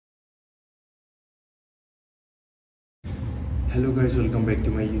Hello guys, welcome back to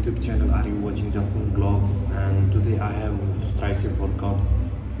my YouTube channel. Are you watching the full vlog? And today I have tricep workout.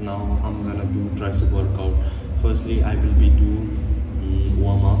 Now I'm gonna do tricep workout. Firstly, I will be do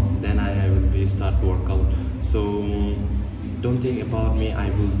warm up. Then I will be start workout. So don't think about me. I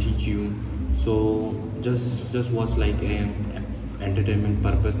will teach you. So just watch like a entertainment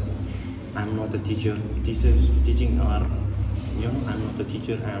purpose. I'm not a teacher. Teaching are, I'm not a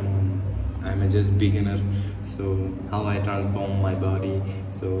teacher. I'm a just beginner. So how I transform my body.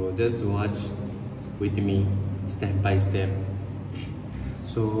 So just watch with me step by step.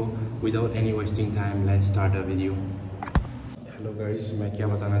 So without any wasting time, let's start the video. Hello guys, मैं क्या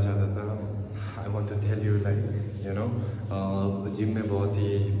बताना चाहता था? I want to tell you gym में बहुत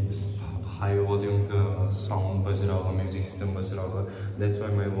ही high volume का sound बज रहा होगा, म्यूजिक सिस्टम बज रहा होगा. That's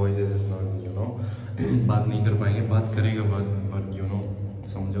why my voice is not बात नहीं कर पाएंगे, बात करेगा बट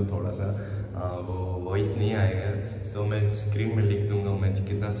समझो थोड़ा सा वो वॉइस नहीं आएगा. सो मैं स्क्रीन में लिख दूंगा मैं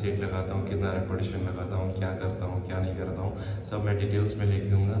कितना सेट लगाता हूँ, कितना रेपिटेशन लगाता हूँ, क्या करता हूँ, क्या नहीं करता हूँ, सब मैं डिटेल्स में लिख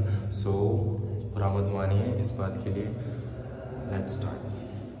दूंगा. सो बुरा मत मानिए इस बात के लिए. Let's start.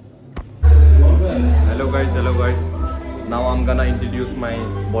 Hello guys, now I'm gonna introduce my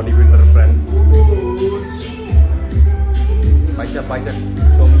bodybuilder friend. Bicep,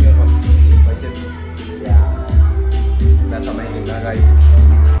 show me your bicep. Yeah, that's amazing, guys.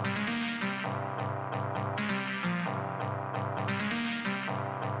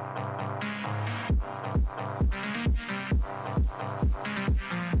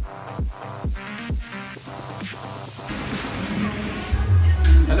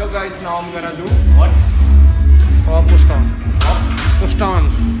 Hello guys, now I'm gonna do what? Push down. Push down.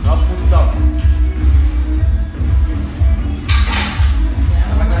 Push down.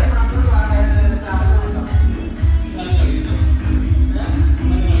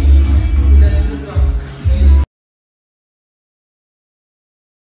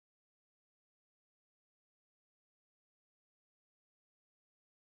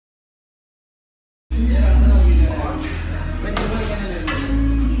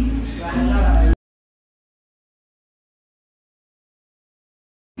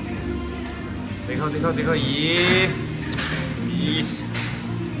 देखो ये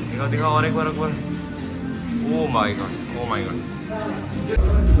देखो और एक बार oh my God.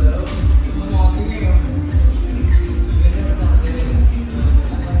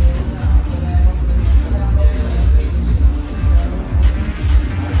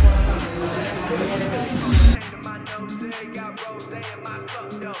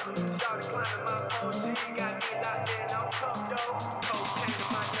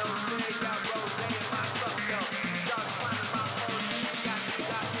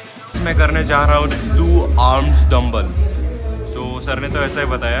 मैं करने जा रहा हूँ 2 आर्म्स डंबल. सो सर ने तो ऐसा ही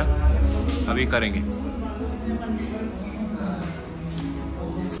बताया, अभी करेंगे.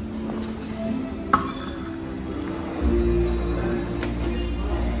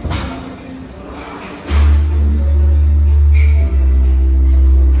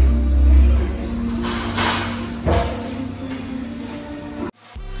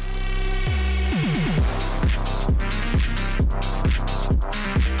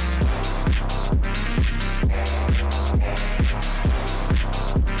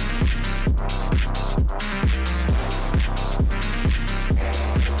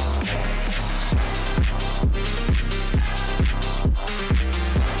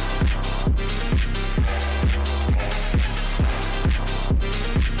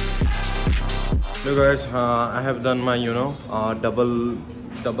 So guys, I have done my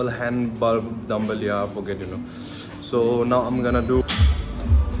double hand bar dumbbell. Yeah, forget So now I'm gonna do.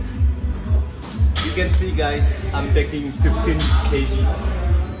 You can see guys, I'm taking 15 kg.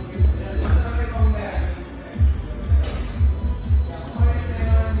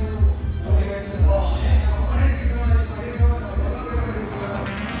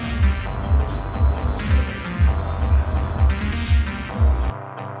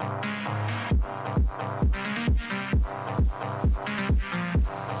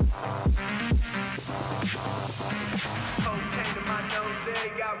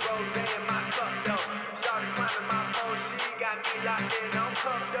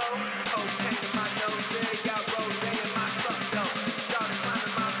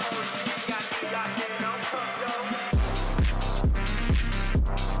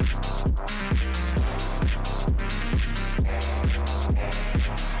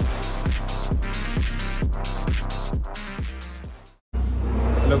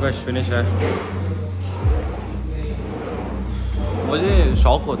 Guys finish है. मुझे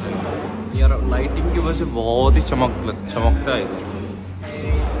शौक होता है यार, लाइटिंग की वजह से बहुत ही चमकता है.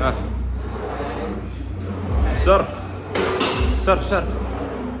 Sir sir sir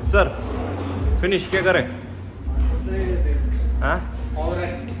sir finish क्या करें? हाँ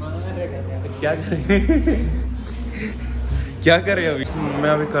क्या करें? क्या करें अभी? मैं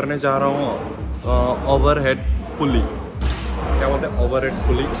अभी करने जा रहा हूँ ओवरहेड पुली। क्या बोलते हैं? ओवरहेड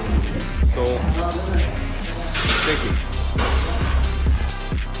पुली। तो देखिए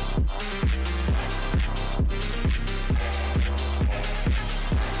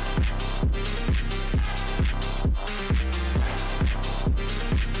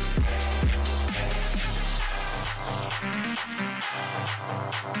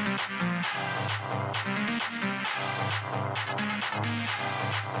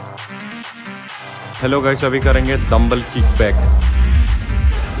हेलो गाइस, अभी करेंगे डंबल किक बैक।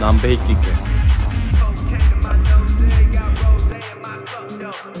 नाम पे ही किक है।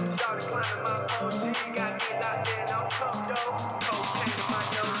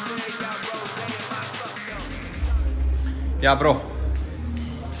 Yeah bro,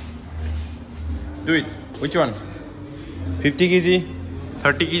 do it. Which one? 50 kg?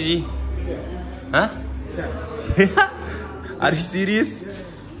 30 kg? Huh? Are you serious?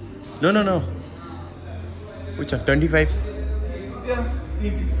 No. Which one? 25? Yeah,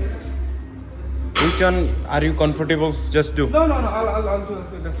 easy. Which one are you comfortable? Just do. No. I'll do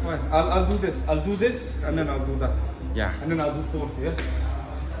it. That's fine. I'll do this. I'll do this, and then I'll do that. Yeah. And then I'll do 40. Yeah.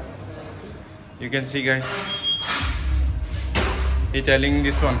 You can see, guys. He telling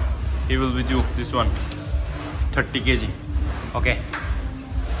this one. He will with you. This one. 30 kg. Okay.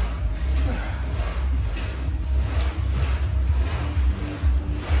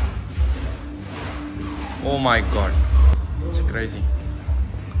 Oh my God. It's crazy.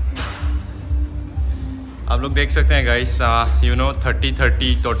 आप लोग देख सकते हैं guys, you know 30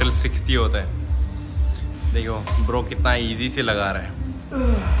 total 60 होता है। देखो bro कितना easy से लगा रहा है।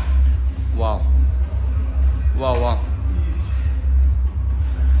 वाह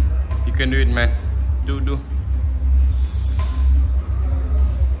you can do it man. Do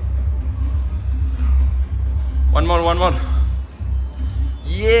one more.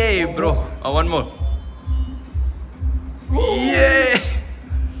 Yay bro. One more. Yay.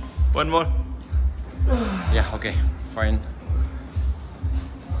 One more. Yeah, okay, fine.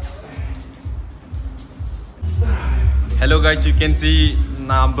 Hello guys, you can see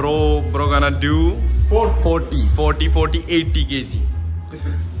now bro gonna do 40 80 kg.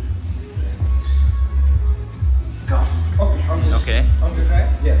 Okay. Okay, right?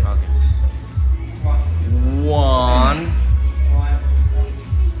 Yeah. Okay. 1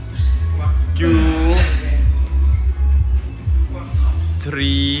 2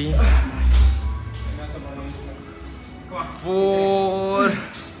 3 4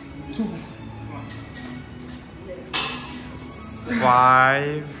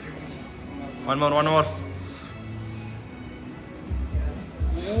 5 one more.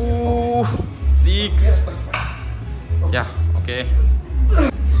 Ooh, 6. Yeah, okay.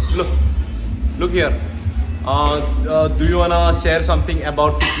 Look here. Do you wanna share something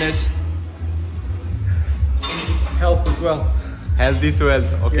about fitness? Health is wealth. Health is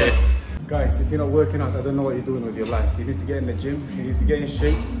wealth. Okay. Yes. Guys, if you're not working out, I don't know what you're doing with your life. You need to get in the gym. You need to get in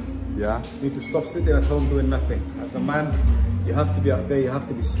shape. Yeah. You need to stop sitting at home doing nothing. As a man, you have to be out there. You have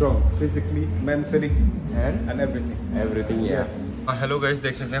to be strong, physically, mentally, and everything. Everything. Yes. Hello guys,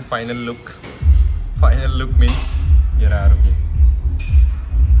 देख सकते हैं final look. Final look means ये रहा रुकिए.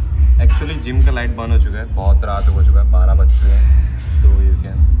 Actually gym का light बंद हो चुका है. बहुत रात हो चुका है. 12 बज चुके हैं. So you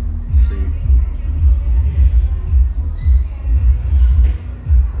can see.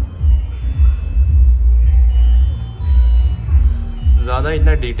 ज़्यादा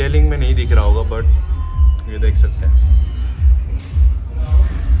इतना डिटेलिंग में नहीं दिख रहा होगा, बट ये देख सकते हैं.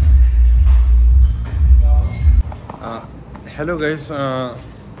 हेलो गाइस,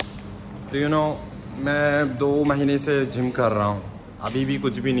 तो यू नो मैं 2 महीने से जिम कर रहा हूँ. अभी भी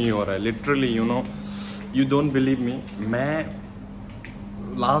कुछ भी नहीं हो रहा है. Literally you know, you don't believe me. मैं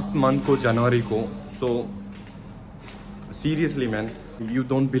लास्ट मंथ को जनवरी को, so seriously man, you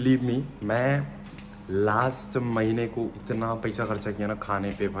don't believe me, मैं लास्ट महीने को इतना पैसा खर्चा किया ना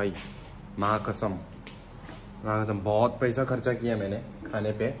खाने पे भाई. माँ कसम बहुत पैसा खर्चा किया मैंने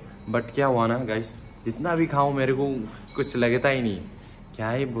खाने पे. बट क्या हुआ ना गाइस, जितना भी खाऊं मेरे को कुछ लगता ही नहीं. क्या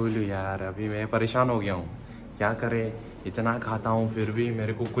ही बोलूँ यार, अभी मैं परेशान हो गया हूँ. क्या करे, इतना खाता हूँ फिर भी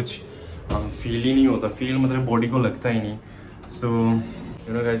मेरे को कुछ फील ही नहीं होता. फील मतलब बॉडी को लगता ही नहीं. So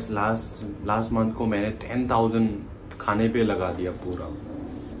you know guys, last month को मैंने 10,000 खाने पे लगा दिया. पूरा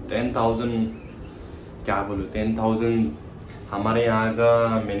 10,000, क्या बोलूँ, 10,000 हमारे यहाँ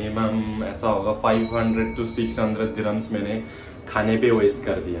का मिनिमम ऐसा होगा 500 to 600 दिरहम्स मैंने खाने पे वेस्ट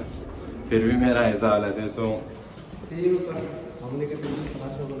कर दिया. फिर भी मेरा ऐसा हालत है. सो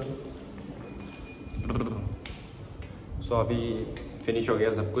सो अभी फिनिश हो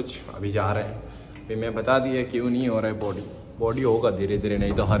गया सब कुछ, अभी जा रहे हैं। अभी मैं बता दिया क्यों नहीं हो रहा है बॉडी होगा धीरे धीरे,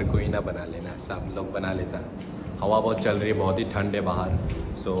 नहीं तो हर कोई ना बना लेना, सब लोग बना लेता। हवा बहुत चल रही है, बहुत ही ठंड है बाहर।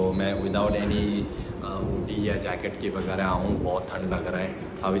 सो मैं विदाउट एनी हुडी या जैकेट के वगैरह आऊँ, बहुत ठंड लग रहा है।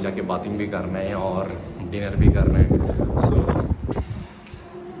 अभी जाके बाथिंग भी करना है और डिनर भी करना है। So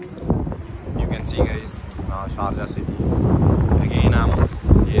you can see guys Sharjah city again, I am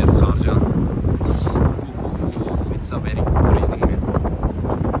here Sharjah. It's a very freezing man,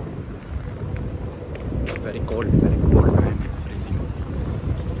 very cold man, freezing।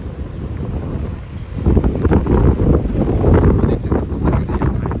 देख सकते हैं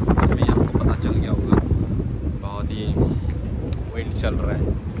सभी, आपको पता चल गया होगा, बहुत ही विंड चल रहा है।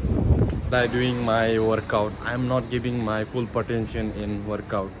 By doing my workout, I am not giving my full potential in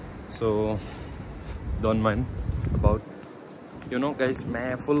workout, so don't mind about guys।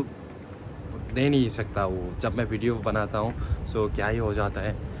 मैं फुल दे नहीं सकता वो, जब मैं वीडियो बनाता हूँ सो क्या ही हो जाता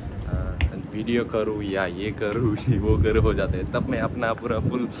है, वीडियो करूँ या ये करूँ वो करूँ हो जाता है, तब मैं अपना पूरा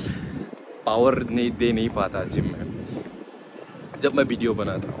फुल पावर नहीं पाता जिम में। जब मैं वीडियो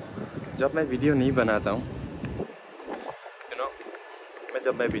बनाता हूँ, जब मैं वीडियो नहीं बनाता हूँ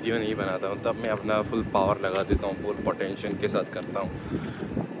जब मैं वीडियो नहीं बनाता हूँ तब मैं अपना फुल पावर लगा देता हूँ, फुल पोटेंशियल के साथ करता हूँ।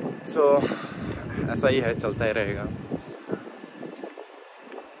 सो ऐसा ही है, चलता ही रहेगा।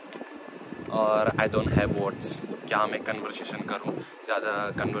 और आई डोंट हैव वर्ड्स, क्या मैं कन्वर्सेशन करूँ, ज़्यादा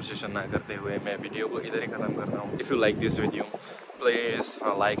कन्वर्सेशन ना करते हुए मैं वीडियो को इधर ही ख़त्म करता हूँ। If you like this video please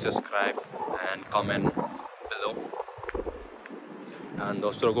like, subscribe and comment below, and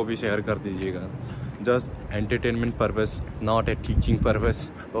दोस्तों को भी शेयर कर दीजिएगा। Just entertainment purpose, not a teaching purpose.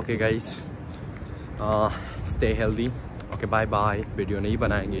 Okay guys, stay healthy. Okay bye bye. Video नहीं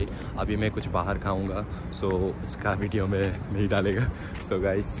बनाएंगे, अभी मैं कुछ बाहर खाऊंगा, सो उसका वीडियो में नहीं डालेगा। So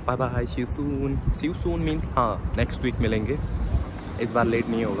guys bye bye, C you soon means हाँ नेक्स्ट वीक मिलेंगे, इस बार लेट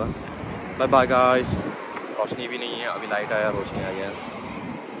नहीं होगा। Bye bye guys. रोशनी भी नहीं है, अभी लाइट आया, रोशनी आ गया।